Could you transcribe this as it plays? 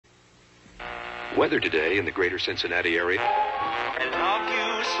Weather today in the greater Cincinnati area.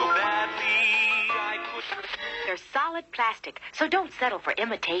 They're solid plastic, so don't settle for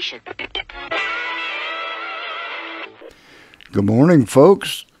imitation. Good morning,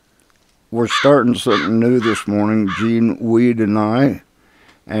 folks. We're starting something new this morning, Gene Weed and I,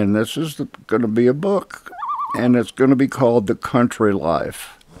 and this is going to be a book, and it's going to be called The Country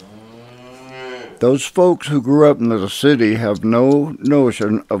Life. Those folks who grew up in the city have no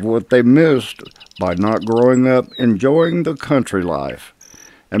notion of what they missed by not growing up enjoying the country life.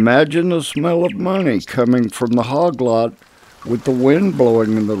 Imagine the smell of money coming from the hog lot with the wind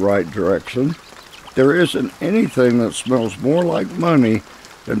blowing in the right direction. There isn't anything that smells more like money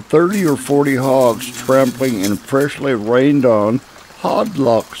than 30 or 40 hogs trampling in freshly rained on hog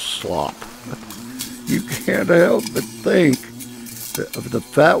lot slop. You can't help but think of the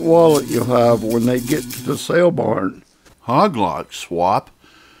fat wallet you'll have when they get to the sale barn. Hog lot swap?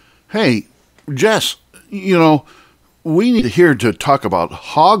 Hey, Jess, we need here to talk about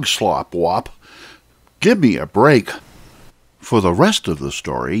hog slop, wop. Give me a break. For the rest of the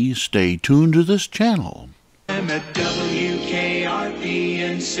story, stay tuned to this channel. I'm at WKRP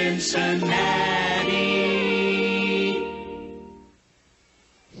in Cincinnati.